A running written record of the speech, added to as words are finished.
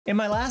In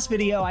my last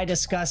video, I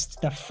discussed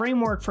the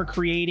framework for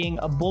creating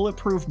a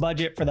bulletproof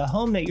budget for the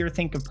home that you're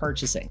thinking of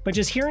purchasing. But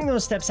just hearing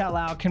those steps out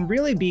loud can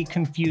really be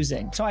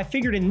confusing. So I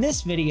figured in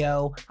this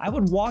video, I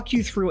would walk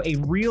you through a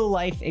real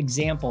life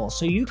example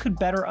so you could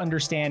better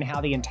understand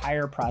how the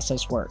entire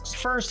process works.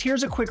 First,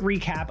 here's a quick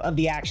recap of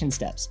the action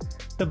steps.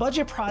 The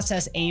budget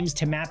process aims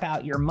to map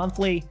out your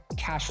monthly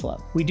cash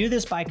flow. We do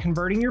this by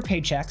converting your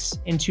paychecks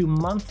into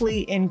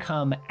monthly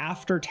income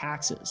after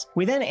taxes.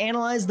 We then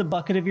analyze the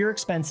bucket of your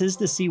expenses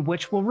to see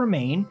which will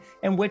remain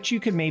and which you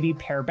could maybe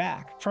pare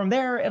back. From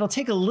there, it'll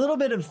take a little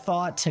bit of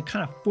thought to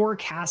kind of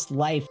forecast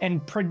life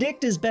and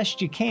predict as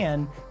best you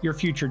can your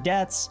future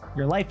debts,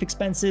 your life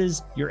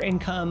expenses, your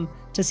income,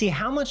 to see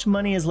how much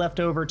money is left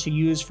over to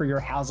use for your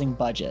housing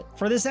budget.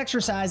 For this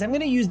exercise, I'm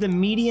going to use the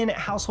median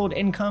household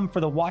income for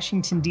the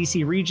Washington,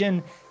 D.C.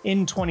 region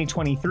in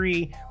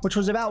 2023, which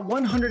was about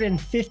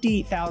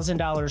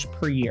 $150,000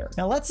 per year.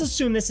 Now let's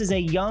assume this is a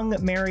young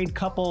married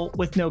couple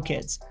with no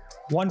kids.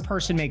 One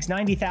person makes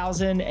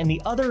 $90,000 and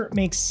the other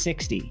makes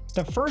 $60,000.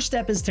 The first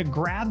step is to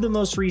grab the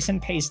most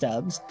recent pay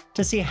stubs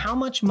to see how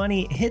much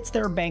money hits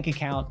their bank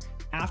account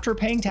after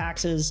paying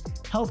taxes,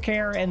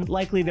 healthcare, and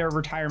likely their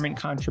retirement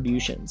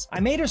contributions.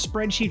 I made a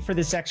spreadsheet for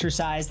this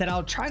exercise that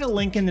I'll try to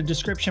link in the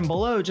description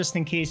below just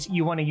in case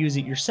you want to use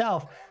it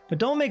yourself, but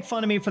don't make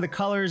fun of me for the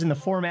colors and the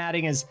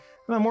formatting, as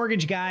I'm a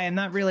mortgage guy. I'm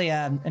not really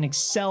an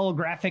Excel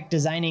graphic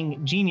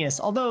designing genius,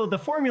 although the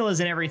formulas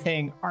and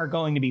everything are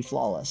going to be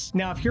flawless.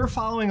 Now, if you're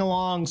following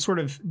along, sort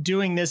of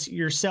doing this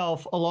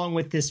yourself along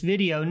with this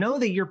video, know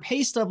that your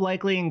pay stub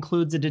likely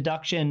includes a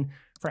deduction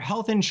for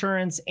health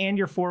insurance and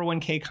your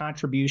 401k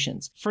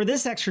contributions. For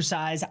this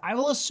exercise, I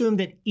will assume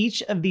that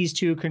each of these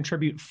two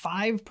contribute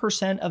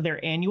 5% of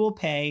their annual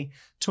pay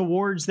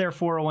towards their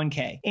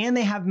 401k, and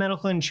they have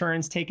medical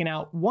insurance taken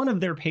out one of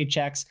their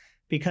paychecks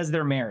because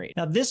they're married.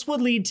 Now, this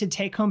would lead to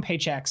take-home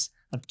paychecks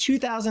of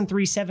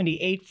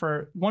 $2,378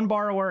 for one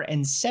borrower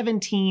and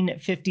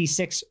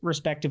 $1,756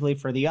 respectively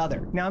for the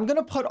other. Now I'm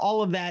gonna put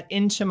all of that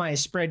into my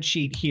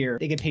spreadsheet here.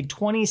 They get paid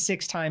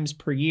 26 times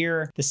per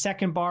year. The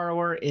second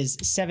borrower is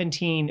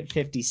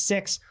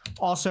 $1,756,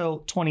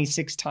 also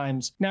 26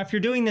 times. Now, if you're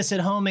doing this at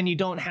home and you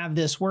don't have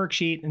this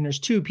worksheet and there's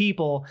two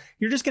people,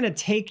 you're just gonna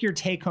take your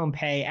take-home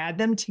pay, add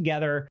them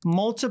together,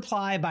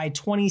 multiply by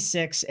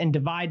 26 and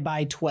divide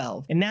by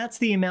 12. And that's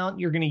the amount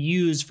you're gonna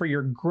use for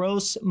your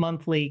gross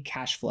monthly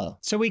cash flow.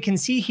 So we can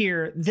see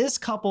here, this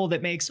couple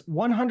that makes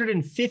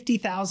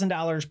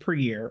 $150,000 per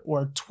year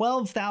or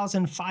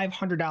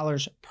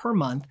 $12,500 per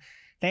month,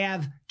 they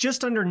have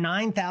just under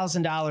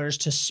 $9,000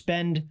 to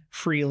spend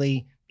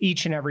freely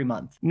each and every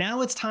month.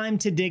 Now it's time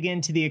to dig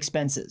into the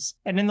expenses.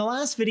 And in the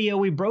last video,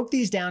 we broke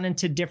these down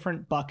into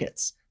different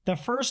buckets. The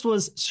first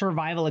was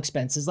survival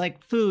expenses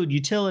like food,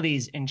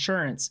 utilities,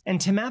 insurance. And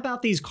to map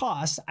out these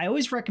costs, I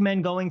always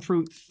recommend going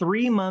through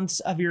 3 months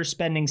of your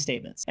spending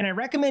statements. And I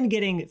recommend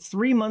getting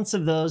 3 months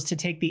of those to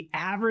take the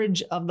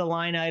average of the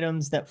line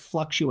items that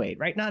fluctuate,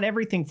 right? Not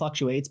everything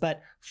fluctuates,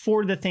 but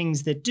for the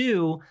things that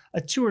do, a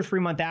 2 or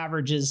 3 month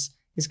average is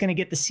going to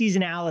get the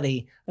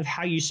seasonality of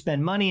how you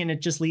spend money, and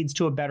it just leads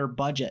to a better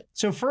budget.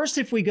 So first,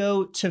 if we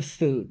go to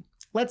food,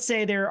 let's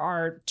say there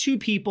are two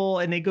people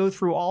and they go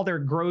through all their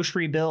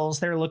grocery bills.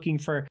 They're looking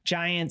for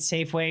Giant,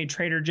 Safeway,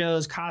 Trader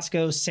Joe's,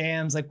 Costco,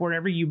 Sam's, like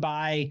wherever you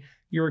buy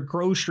your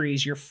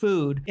groceries, your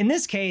food. In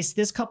this case,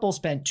 this couple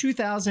spent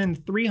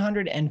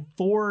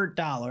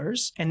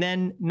 $2,304 and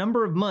then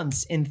number of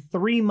months in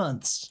 3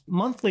 months,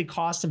 monthly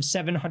cost of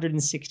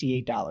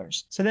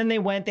 $768. So then they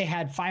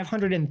had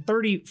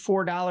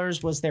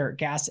 $534 was their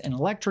gas and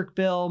electric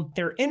bill.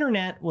 Their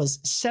internet was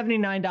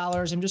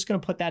 $79. I'm just gonna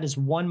put that as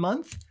 1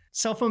 month.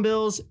 Cell phone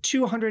bills,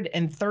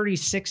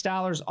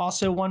 $236,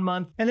 also 1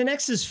 month. And the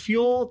next is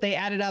fuel. They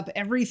added up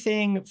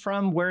everything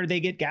from where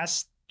they get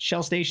gas,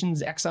 Shell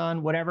stations,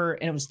 Exxon, whatever,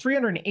 and it was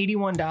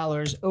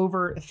 $381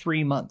 over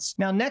 3 months.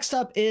 Now, next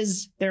up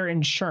is their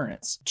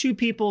insurance. 2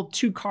 people,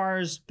 2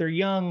 cars, they're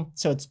young,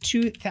 so it's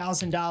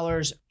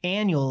 $2,000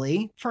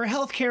 annually. For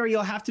healthcare,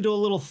 you'll have to do a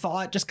little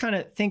thought, just kind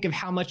of think of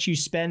how much you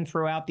spend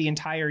throughout the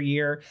entire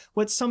year.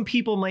 What some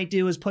people might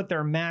do is put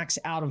their max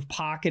out of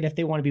pocket if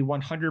they want to be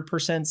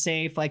 100%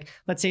 safe. Like,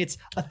 let's say it's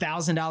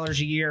 $1,000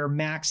 a year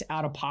max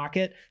out of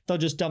pocket. They'll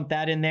just dump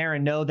that in there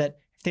and know that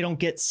if they don't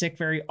get sick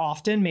very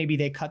often, maybe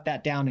they cut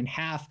that down in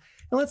half.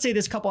 And let's say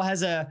this couple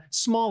has a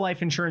small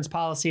life insurance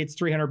policy, it's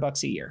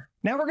 $300 a year.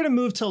 Now we're gonna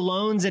move to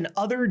loans and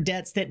other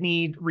debts that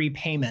need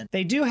repayment.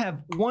 They do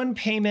have one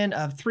payment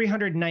of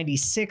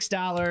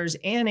 $396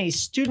 and a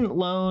student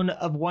loan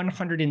of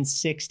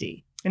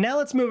 $160. And now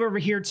let's move over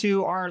here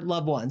to our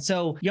loved ones.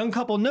 So young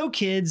couple, no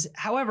kids.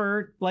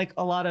 However, like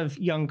a lot of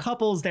young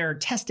couples, they're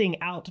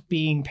testing out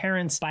being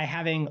parents by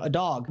having a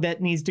dog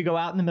that needs to go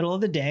out in the middle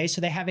of the day.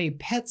 So they have a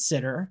pet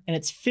sitter and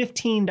it's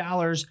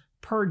 $15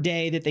 per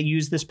day that they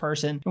use this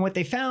person. And what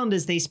they found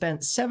is they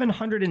spent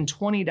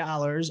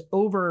 $720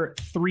 over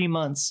 3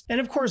 months.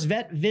 And of course,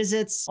 vet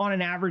visits on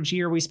an average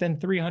year, we spend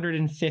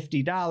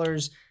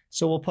 $350.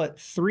 So we'll put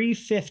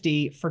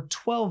 $350 for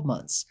 12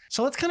 months.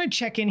 So let's kind of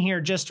check in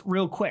here just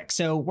real quick.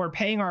 So we're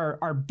paying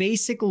our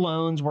basic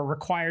loans. We're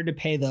required to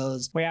pay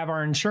those. We have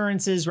our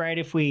insurances, right?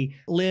 If we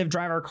live,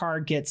 drive our car,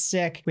 get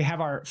sick. We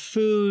have our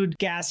food,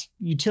 gas,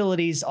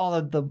 utilities, all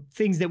of the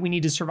things that we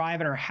need to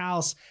survive in our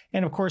house.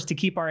 And of course, to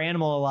keep our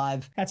animal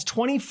alive. That's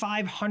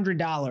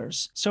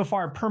 $2,500 so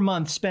far per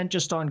month spent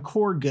just on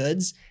core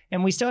goods.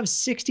 And we still have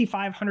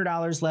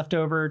 $6,500 left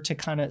over to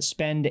kind of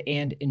spend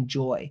and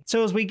enjoy.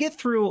 So as we get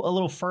through a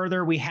little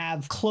further, we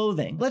have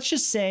clothing. Let's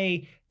just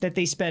say that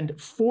they spend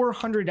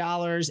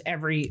 $400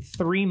 every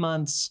 3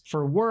 months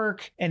for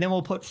work. And then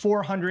we'll put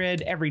 $400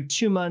 every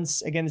 2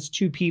 months. Again, it's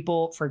 2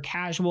 people for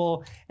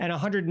casual, and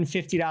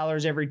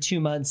 $150 every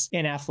 2 months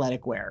in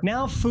athletic wear.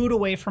 Now, food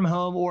away from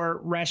home or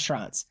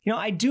restaurants.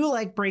 I do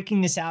like breaking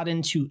this out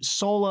into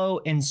solo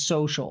and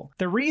social.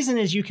 The reason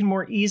is you can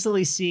more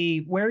easily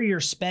see where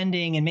you're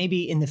spending and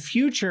maybe in the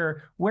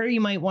future where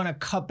you might want to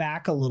cut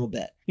back a little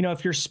bit.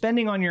 If you're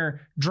spending on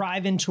your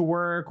drive into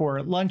work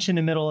or lunch in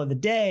the middle of the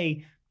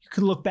day,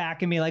 could look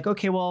back and be like,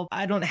 okay, well,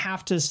 I don't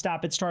have to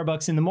stop at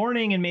Starbucks in the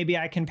morning and maybe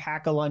I can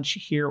pack a lunch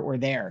here or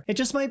there. It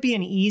just might be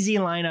an easy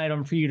line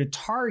item for you to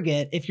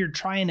target if you're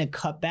trying to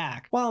cut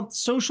back. While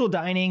social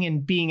dining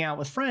and being out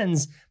with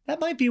friends,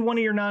 that might be one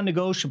of your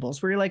non-negotiables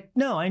where you're like,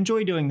 no, I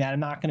enjoy doing that. I'm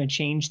not going to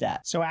change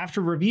that. So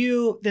after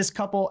review, this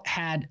couple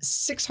had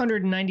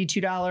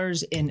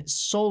 $692 in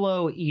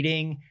solo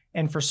eating,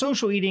 and for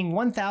social eating,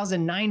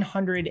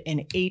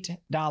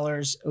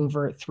 $1,908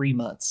 over 3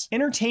 months.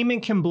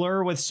 Entertainment can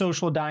blur with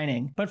social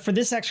dining, but for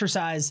this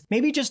exercise,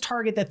 maybe just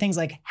target the things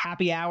like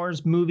happy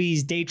hours,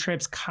 movies, day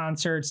trips,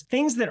 concerts,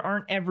 things that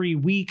aren't every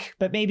week,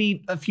 but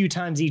maybe a few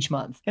times each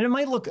month. And it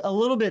might look a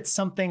little bit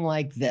something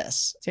like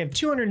this. So you have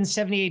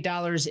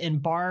 $278 in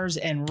bars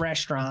and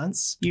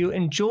restaurants. You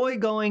enjoy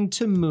going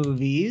to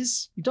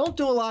movies. You don't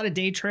do a lot of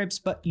day trips,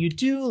 but you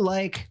do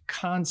like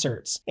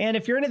concerts. And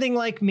if you're anything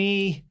like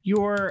me,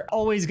 you're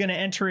always going to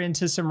enter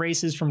into some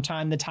races from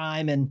time to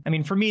time. And I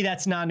mean, for me,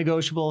 that's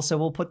non-negotiable. So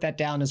we'll put that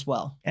down as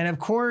well. And of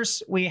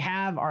course, we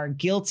have our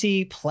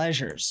guilty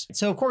pleasures.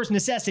 So of course,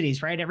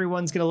 necessities, right?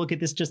 Everyone's going to look at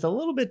this just a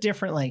little bit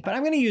differently, but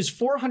I'm going to use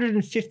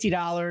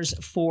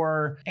 $450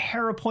 for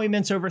hair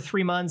appointments over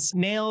 3 months,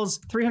 nails,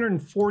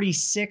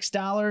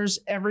 $346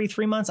 every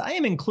 3 months. I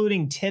am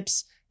including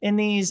tips in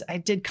these. I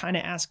did kind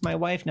of ask my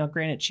wife. Now,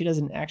 granted, she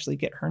doesn't actually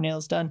get her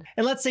nails done.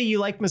 And let's say you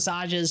like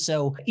massages,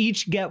 so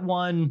each get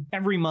one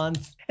every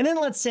month. And then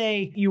let's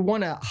say you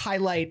want to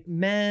highlight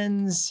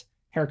men's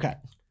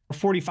haircut.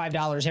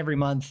 $45 every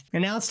month.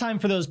 And now it's time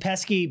for those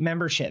pesky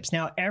memberships.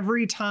 Now,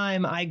 every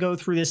time I go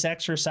through this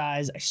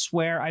exercise, I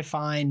swear I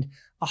find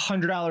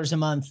 $100 a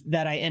month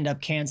that I end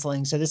up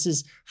canceling. So this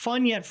is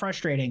fun yet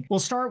frustrating. We'll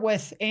start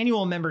with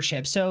annual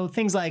membership. So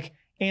things like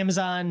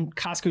Amazon,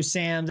 Costco,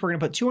 Sam's. We're going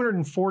to put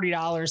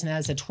 $240 and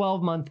that's a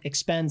 12-month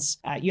expense.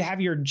 You have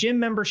your gym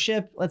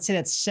membership. Let's say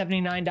that's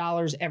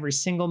 $79 every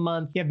single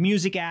month. You have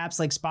music apps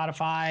like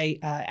Spotify,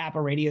 Apple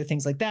Radio,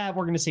 things like that.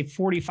 We're going to say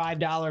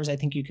 $45. I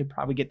think you could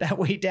probably get that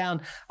way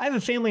down. I have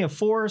a family of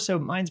 4, so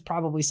mine's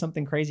probably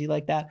something crazy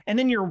like that. And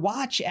then your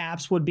watch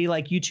apps would be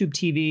like YouTube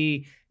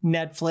TV,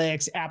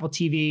 Netflix, Apple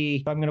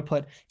TV. I'm going to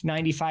put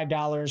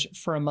 $95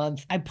 for a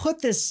month. I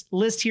put this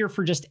list here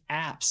for just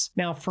apps.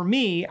 Now, for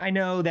me, I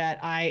know that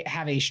I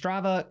have a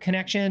Strava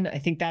connection. I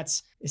think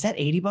is that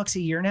 $80 a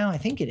year now? I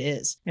think it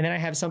is. And then I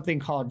have something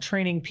called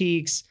Training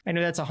Peaks. I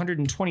know that's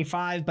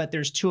 $125, but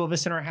there's 2 of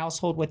us in our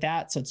household with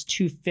that. So it's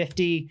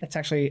 $250. That's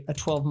actually a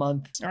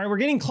 12-month. All right, we're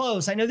getting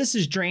close. I know this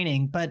is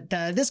draining, but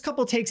this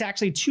couple takes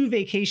actually 2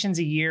 vacations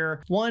a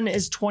year. One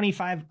is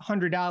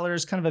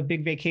 $2,500, kind of a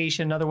big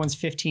vacation. Another one's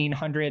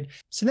 $1,500.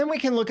 So then we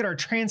can look at our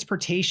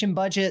transportation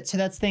budget. So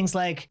that's things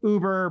like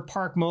Uber,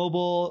 Park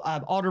Mobile,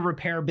 auto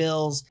repair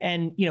bills.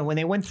 And when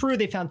they went through,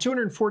 they found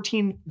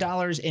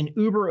 $214 in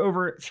Uber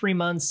over 3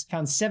 months.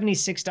 Found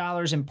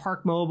 $76 in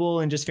Park Mobile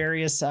and just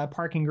various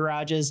parking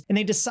garages. And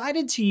they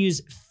decided to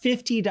use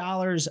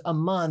 $50 a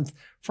month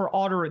for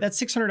auto.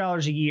 That's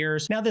 $600 a year.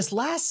 Now, this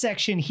last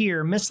section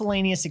here,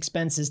 miscellaneous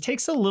expenses,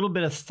 takes a little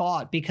bit of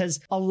thought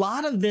because a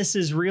lot of this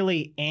is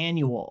really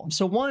annual.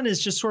 So one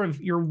is just sort of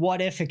your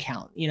what if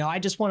account. I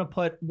just want to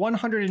put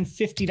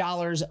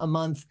 $150 a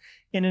month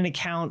in an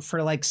account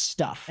for like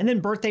stuff. And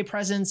then birthday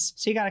presents.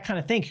 So you got to kind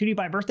of think, who do you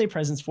buy birthday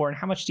presents for and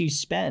how much do you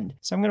spend?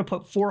 So I'm going to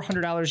put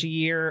 $400 a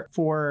year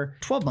for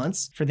 12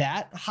 months for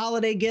that.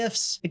 Holiday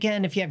gifts.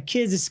 Again, if you have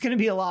kids, it's going to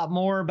be a lot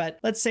more, but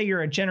let's say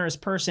you're a generous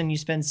person, you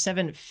spend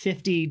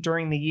 $750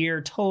 during the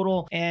year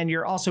total, and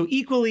you're also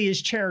equally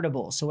as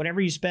charitable. So whatever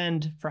you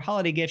spend for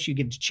holiday gifts, you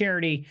give to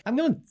charity. I'm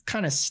going to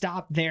kind of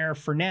stop there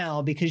for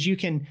now because you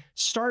can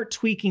start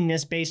tweaking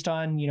this based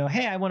on,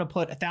 hey, I want to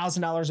put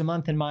 $1,000 a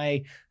month in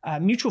my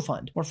mutual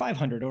fund or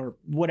 500 or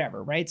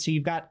whatever, right? So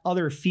you've got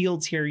other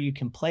fields here you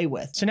can play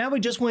with. So now we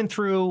just went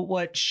through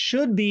what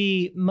should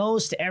be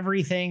most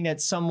everything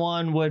that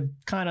someone would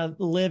kind of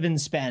live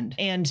and spend.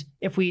 And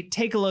if we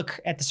take a look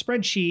at the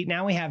spreadsheet,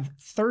 now we have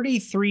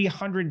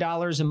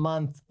 $3,300 a month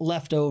month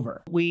left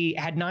over. We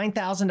had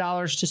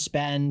 $9,000 to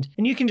spend,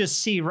 and you can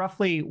just see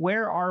roughly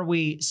where are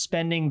we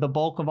spending the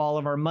bulk of all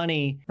of our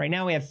money. Right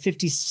now we have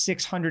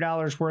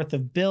 $5,600 worth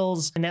of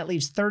bills, and that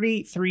leaves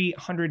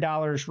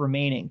 $3,300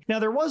 remaining. Now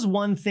there was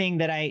one thing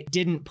that I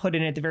didn't put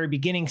in at the very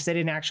beginning because I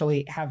didn't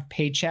actually have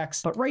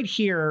paychecks, but right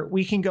here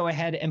we can go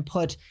ahead and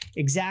put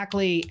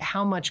exactly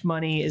how much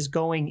money is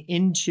going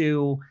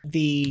into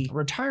the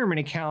retirement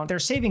account. They're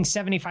saving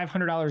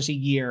 $7,500 a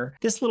year.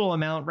 This little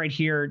amount right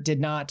here did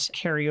not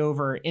carry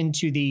over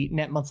into the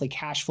net monthly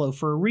cash flow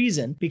for a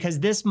reason, because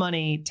this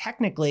money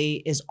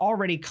technically is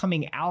already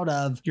coming out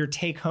of your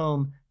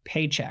take-home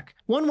paycheck.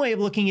 One way of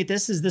looking at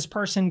this is this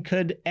person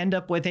could end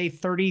up with a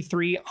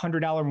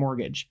 $3,300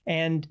 mortgage,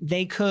 and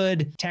they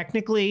could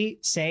technically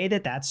say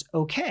that that's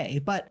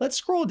okay. But let's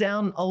scroll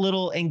down a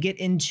little and get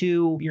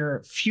into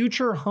your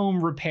future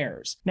home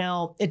repairs.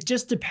 Now, it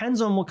just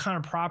depends on what kind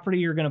of property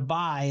you're going to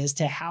buy as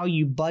to how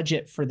you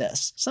budget for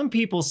this. Some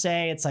people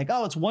say it's like,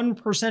 oh, it's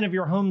 1% of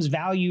your home's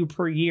value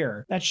per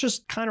year. That's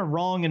just kind of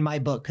wrong in my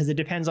book, because it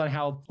depends on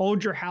how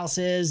old your house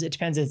is. It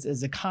depends,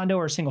 is it a condo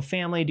or a single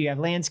family? Do you have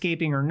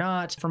landscaping or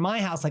not? For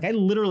my house, like I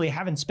literally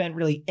haven't spent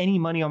really any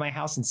money on my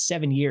house in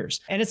 7 years.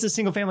 And it's a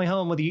single family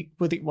home with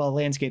well,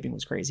 landscaping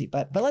was crazy.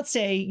 But let's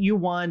say you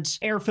want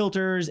air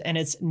filters and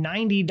it's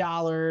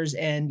 $90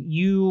 and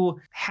you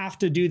have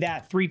to do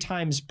that 3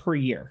 times per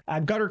year.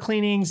 Gutter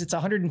cleanings, it's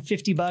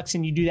 $150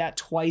 and you do that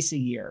twice a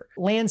year.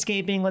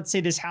 Landscaping, let's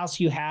say this house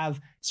you have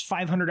is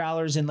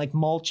 $500 in like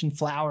mulch and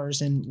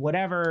flowers and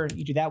whatever.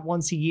 You do that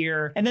once a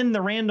year. And then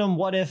the random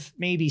what if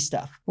maybe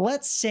stuff.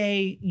 Let's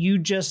say you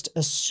just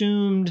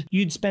assumed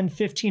you'd spend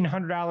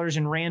 $1,500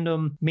 in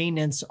random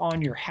maintenance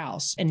on your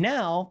house. And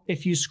now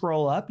if you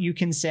scroll up, you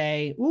can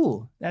say,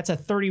 ooh, that's a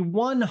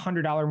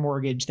 $3,100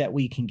 mortgage that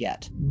we can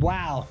get.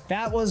 Wow,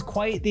 that was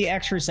quite the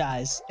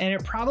exercise. And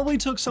it probably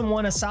took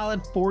someone a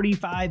solid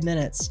 45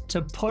 minutes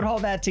to put all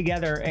that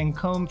together and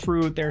comb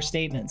through their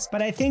statements.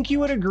 But I think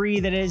you would agree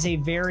that it is a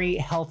very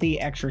healthy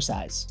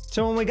exercise.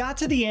 So when we got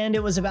to the end,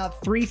 it was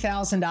about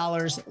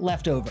 $3,000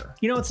 left over.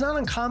 You know, it's not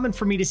uncommon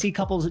for me to see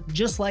couples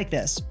just like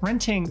this,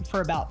 renting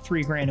for about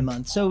 $3,000 a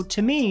month. So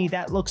to me,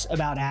 that looks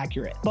about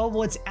accurate. But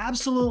what's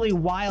absolutely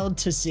wild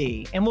to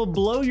see, and will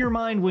blow your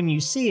mind when you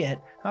see it,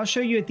 I'll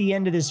show you at the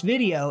end of this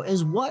video,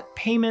 is what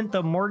payment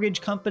the mortgage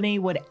company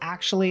would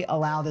actually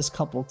allow this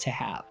couple to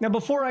have. Now,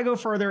 before I go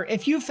further,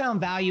 if you found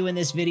value in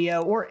this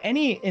video or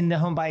any in the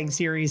home buying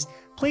series,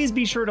 please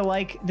be sure to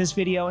like this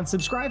video and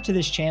subscribe to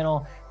this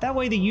channel. That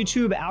way the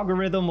YouTube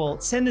algorithm will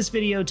send this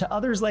video to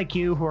others like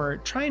you who are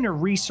trying to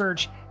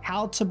research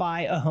how to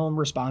buy a home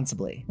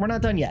responsibly. We're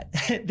not done yet.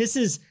 This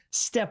is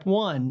step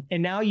 1,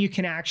 and now you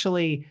can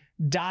actually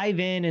dive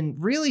in and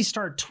really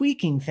start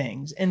tweaking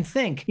things and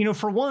think, you know,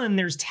 for one,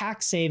 there's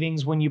tax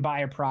savings when you buy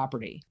a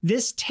property.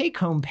 This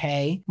take-home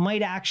pay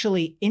might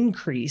actually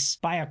increase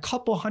by a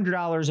couple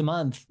 $100s a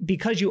month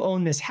because you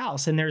own this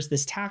house and there's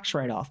this tax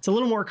write-off. It's a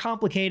little more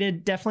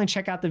complicated. Definitely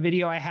check out the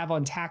video I have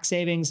on tax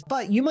savings,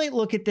 but you might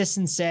look at this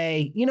and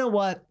say, you know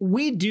what?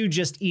 We do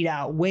just eat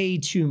out way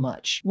too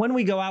much. When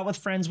we go out with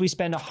friends, we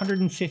spend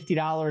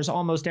 $150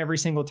 almost every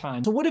single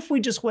time. So what if we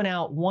just went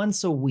out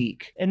once a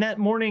week and that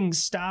morning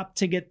stop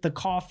to get the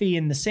coffee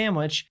and the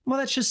sandwich? Well,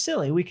 that's just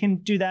silly. We can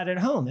do that at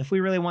home. If we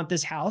really want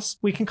this house,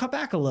 we can cut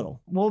back a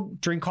little. We'll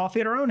drink coffee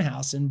at our own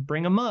house and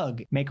bring a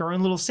mug, make our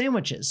own little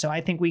sandwiches. So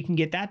I think we can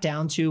get that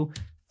down to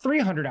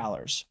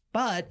 $300.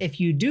 But if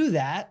you do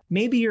that,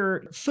 maybe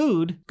your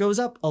food goes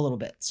up a little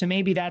bit. So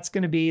maybe that's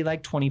going to be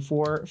like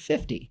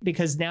 $24.50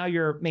 because now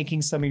you're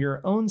making some of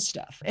your own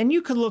stuff. And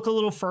you could look a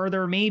little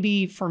further.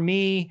 Maybe for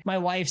me, my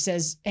wife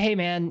says, hey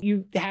man,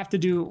 you have to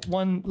do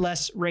one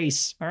less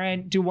race. All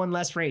right, do one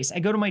less race. I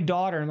go to my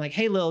daughter and I'm like,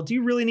 hey Lil, do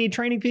you really need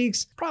Training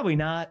Peaks? Probably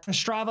not.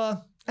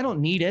 Strava, I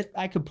don't need it.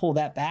 I could pull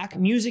that back.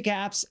 Music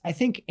apps, I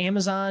think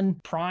Amazon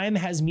Prime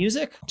has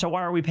music. So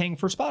why are we paying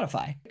for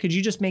Spotify? Could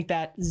you just make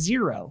that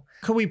 0?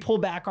 Could we pull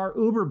back our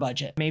Uber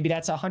budget? Maybe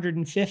that's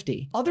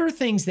 $150. Other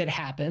things that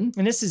happen,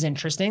 and this is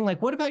interesting,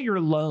 like what about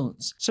your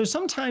loans? So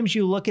sometimes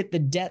you look at the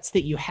debts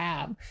that you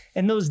have,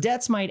 and those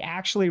debts might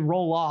actually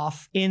roll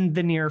off in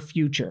the near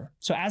future.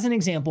 So as an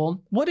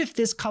example, what if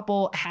this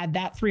couple had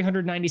that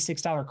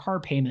 $396 car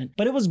payment,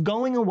 but it was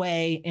going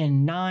away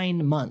in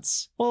 9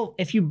 months? Well,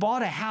 if you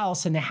bought a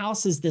house and the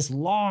house is this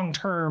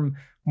long-term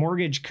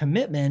mortgage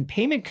commitment,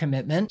 payment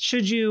commitment,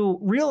 should you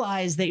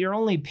realize that you're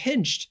only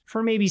pinched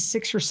for maybe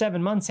 6 or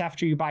 7 months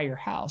after you buy your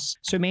house?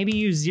 So maybe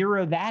you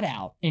zero that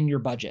out in your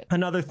budget.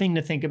 Another thing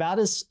to think about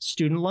is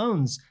student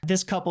loans.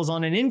 This couple's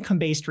on an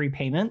income-based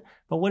repayment,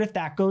 but what if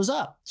that goes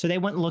up? So they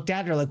went and looked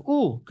at it, they're like,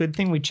 ooh, good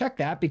thing we checked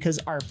that because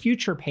our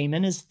future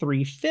payment is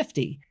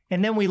 $350.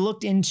 And then we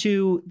looked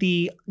into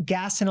the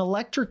gas and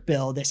electric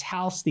bill, this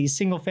house, these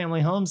single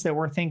family homes that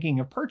we're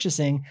thinking of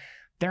purchasing,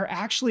 they're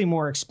actually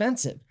more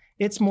expensive.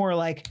 It's more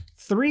like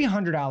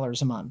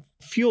 $300 a month.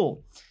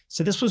 Fuel.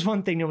 So this was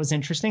one thing that was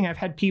interesting. I've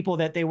had people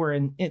that they were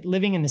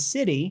living in the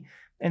city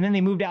and then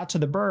they moved out to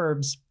the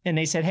burbs and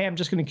they said, hey, I'm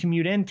just going to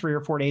commute in 3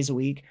 or 4 days a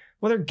week.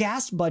 Well, their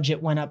gas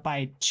budget went up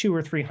by $200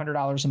 or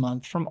 $300 a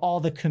month from all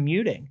the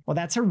commuting. Well,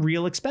 that's a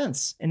real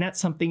expense. And that's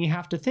something you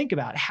have to think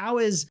about. How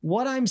is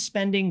what I'm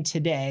spending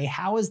today,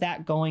 how is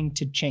that going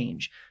to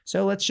change?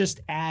 So let's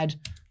just add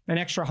an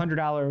extra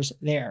 $100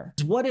 there.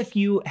 What if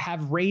you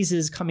have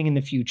raises coming in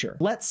the future?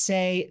 Let's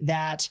say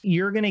that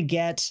you're going to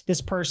get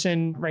this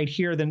person right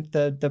here,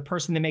 the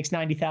person that makes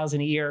 $90,000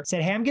 a year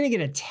said, hey, I'm going to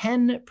get a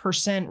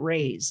 10%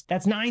 raise.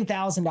 That's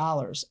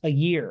 $9,000 a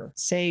year.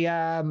 Say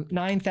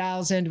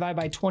 9,000 divided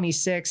by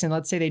 26, and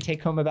let's say they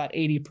take home about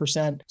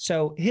 80%.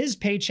 So his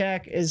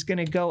paycheck is going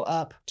to go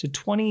up to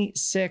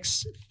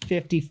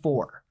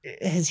 $2,654.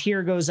 His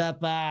here goes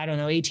up, I don't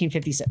know,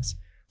 $1,856.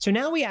 So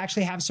now we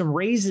actually have some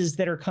raises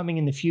that are coming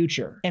in the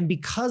future. And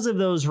because of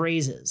those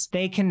raises,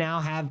 they can now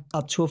have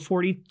up to a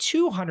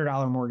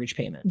 $4,200 mortgage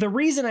payment. The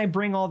reason I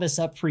bring all this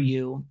up for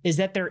you is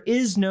that there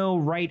is no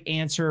right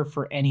answer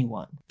for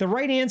anyone. The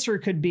right answer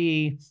could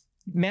be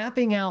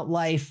mapping out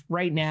life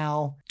right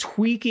now,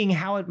 tweaking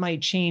how it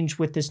might change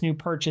with this new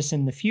purchase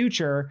in the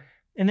future,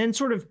 and then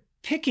sort of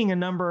picking a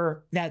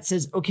number that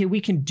says, okay, we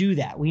can do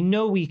that. We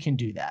know we can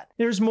do that.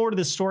 There's more to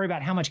the story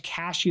about how much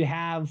cash you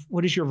have.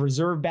 What is your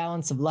reserve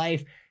balance of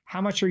life? How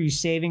much are you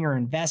saving or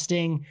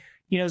investing?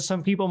 You know,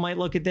 some people might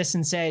look at this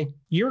and say,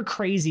 you're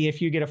crazy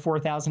if you get a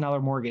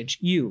 $4,000 mortgage.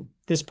 You,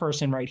 this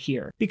person right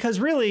here, because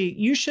really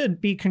you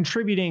should be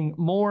contributing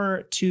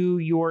more to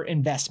your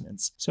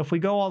investments. So if we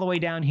go all the way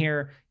down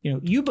here, you know,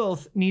 you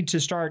both need to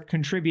start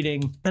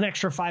contributing an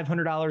extra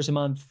 $500 a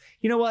month.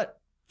 You know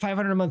what?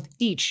 $500 a month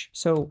each.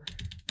 So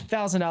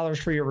 $1,000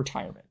 for your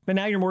retirement. But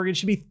now your mortgage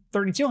should be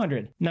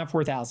 $3,200, not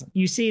 $4,000.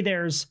 You see,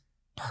 there's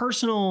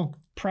personal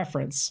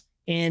preference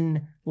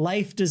in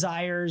life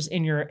desires,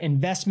 in your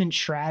investment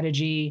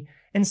strategy.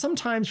 And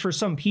sometimes for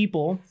some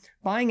people,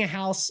 buying a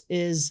house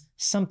is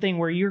something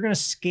where you're going to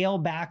scale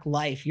back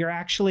life. You're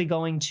actually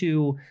going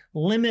to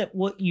limit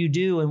what you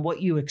do and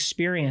what you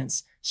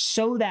experience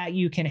so that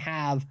you can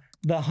have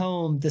the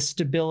home, the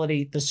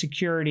stability, the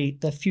security,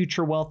 the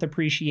future wealth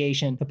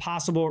appreciation, the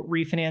possible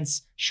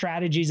refinance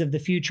strategies of the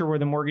future where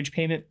the mortgage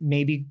payment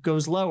maybe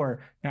goes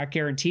lower, not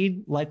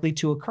guaranteed, likely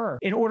to occur.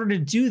 In order to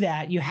do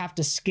that, you have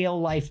to scale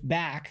life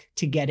back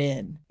to get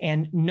in.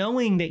 And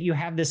knowing that you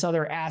have this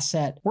other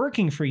asset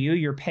working for you,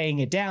 you're paying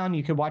it down.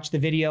 You could watch the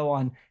video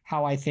on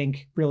how I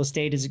think real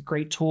estate is a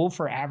great tool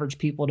for average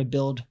people to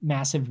build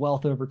massive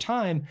wealth over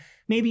time.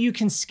 Maybe you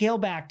can scale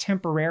back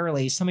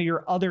temporarily some of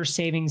your other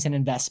savings and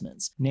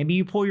investments. Maybe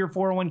you pull your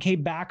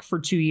 401k back for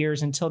 2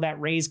 years until that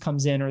raise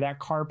comes in or that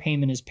car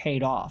payment is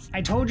paid off.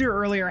 I told you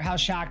earlier how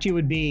shocked you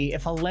would be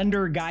if a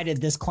lender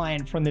guided this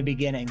client from the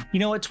beginning.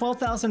 You know, at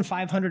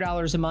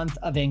 $12,500 a month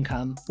of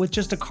income, with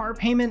just a car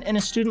payment and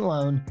a student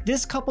loan,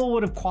 this couple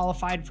would have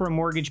qualified for a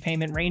mortgage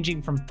payment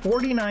ranging from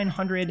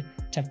 $4,900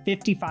 to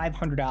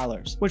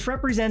 $5,500, which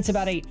represents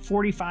about a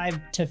 45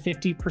 to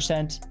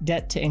 50%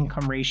 debt to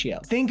income ratio.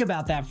 Think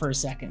about that for a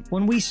second.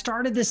 When we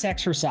started this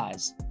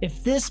exercise,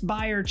 if this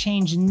buyer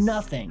changed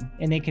nothing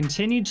and they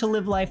continued to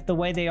live life the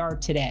way they are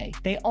today,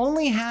 they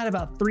only had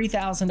about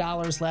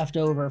 $3,000 left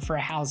over for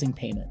a housing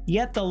payment.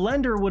 Yet the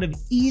lender would have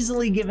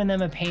easily given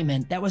them a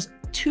payment that was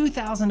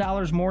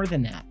 $2,000 more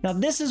than that. Now,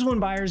 this is when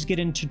buyers get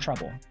into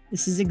trouble.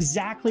 This is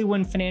exactly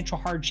when financial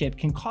hardship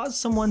can cause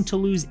someone to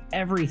lose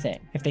everything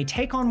if they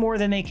take on more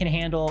than they can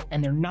handle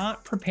and they're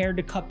not prepared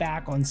to cut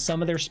back on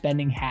some of their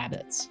spending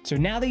habits. So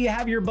now that you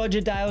have your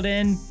budget dialed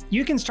in,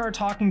 you can start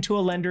talking to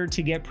a lender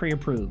to get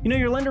pre-approved. You know,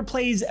 your lender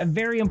plays a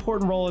very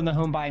important role in the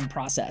home buying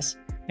process.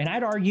 And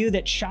I'd argue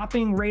that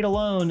shopping rate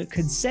alone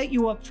could set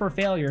you up for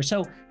failure.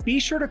 So be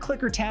sure to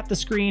click or tap the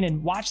screen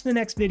and watch the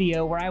next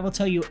video where I will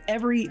tell you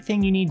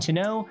everything you need to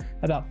know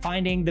about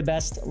finding the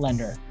best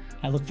lender.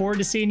 I look forward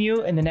to seeing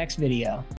you in the next video.